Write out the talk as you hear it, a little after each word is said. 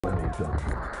What up?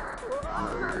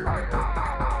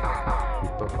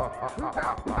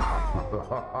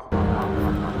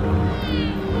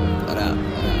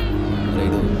 What they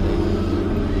do?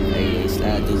 Hey,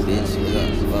 slide this bitch.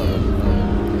 What up?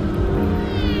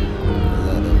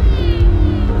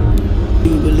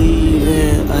 You believe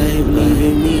in, I believe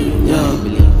in me, yeah.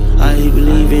 I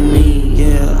believe in me,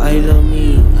 yeah. I love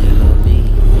me,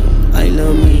 I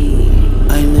love me,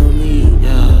 I love me,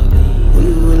 yeah. What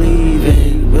you believe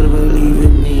in, better believe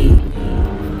in me.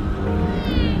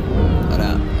 What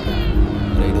up?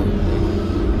 What they do?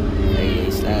 Hey,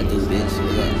 slide this bitch.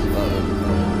 What up?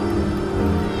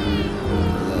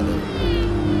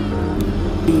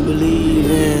 You believe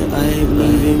in, I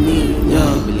believe in me,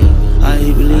 yeah.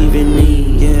 I believe in me,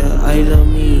 yeah. I love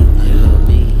me,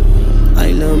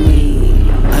 I love me,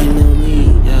 I love me,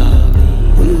 yeah.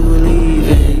 What you believe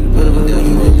in, better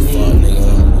believe in me.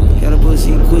 Got a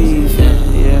pussy queef,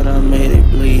 yeah, I made it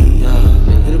bleed, yeah.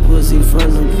 Hit a pussy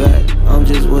front and back, I'm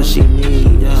just what she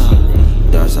need,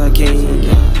 yeah. Dark side king,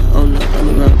 yeah. I'm the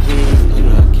underground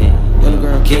king,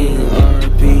 underground king,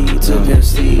 Purrp to Pimp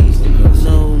C.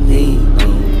 Know me,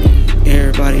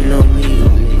 everybody know me.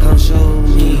 Come show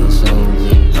me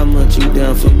how much you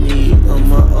down for me. I'm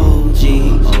my OG.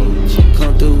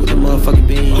 Come through with the motherfucking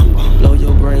beam. Blow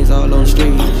your brains all on the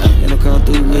street, and I come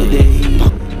through with the heat.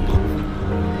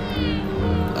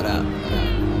 What up?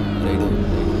 What they do?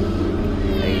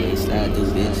 Hey, slide this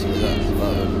bitch.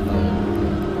 What up?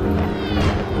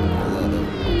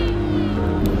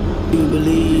 You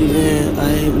believe in, I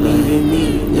believe in me,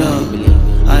 yeah.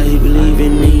 I believe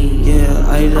in me, yeah.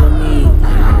 I love me,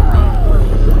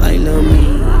 I love me,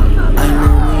 I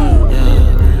love me, yeah.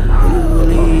 What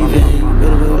you believe in,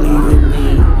 better believe in me.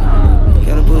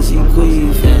 Got a pussy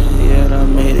queef, yeah, I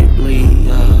made it bleed,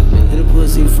 yeah. Hit a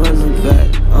pussy front and back,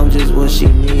 I'm just what she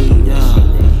need,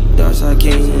 yeah. Dark side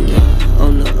king, yeah.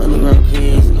 I'm the underground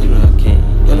king,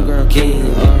 underground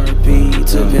king, Purrp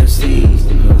to Pimp C.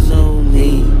 Know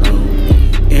me,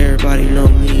 everybody know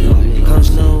me. Come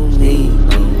know me,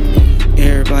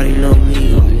 everybody know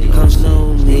me. Come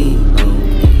know me,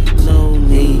 know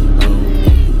me,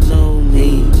 know me,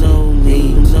 know me,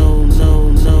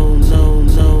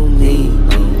 know me.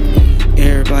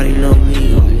 Everybody know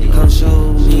me. Come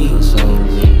show me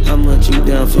how much you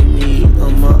down for me.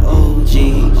 I'm my OG.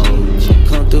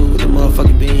 Come through with the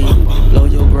motherfucking beam. Blow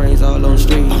your brains all on the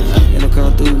street, and I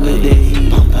come through with the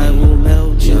heat. I will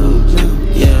melt you,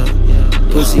 yeah.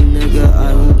 Pussy nigga,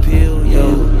 I will peel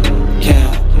your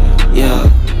cap, yeah.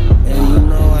 And you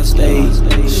know I stay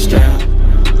strapped,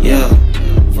 yeah.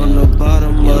 From the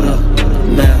bottom of the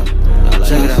map,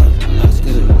 check it out.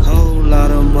 Whole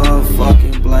lot of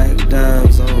motherfucking black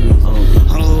dimes on me.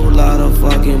 Whole lot of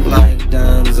fucking black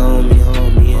dimes on me,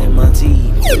 homie. And my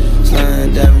teeth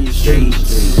sliding down your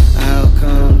streets. I'll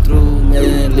come through,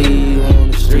 man, leave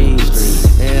on the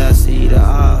streets. Yeah, I see the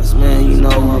odds, man, you know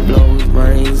I blow his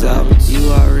brains out.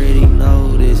 You already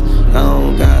know this, I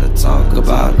don't gotta talk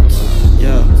about it.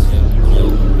 Yeah,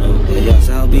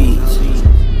 South Beach.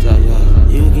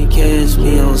 You can catch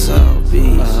me on South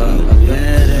Beach.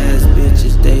 Badass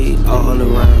bitches, they all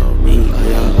around me.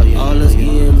 All us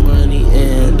getting money,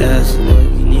 and that's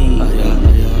what we need.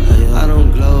 I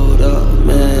don't glowed up,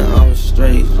 man, I'm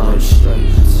straight.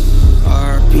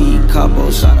 RP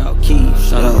Capo, shout out Keith,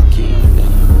 shout out Keith.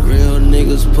 Real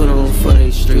niggas put on for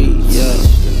they street, yeah.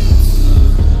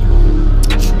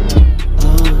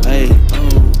 Hey,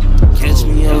 catch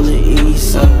me on the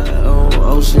east side, on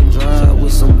Ocean Drive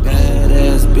with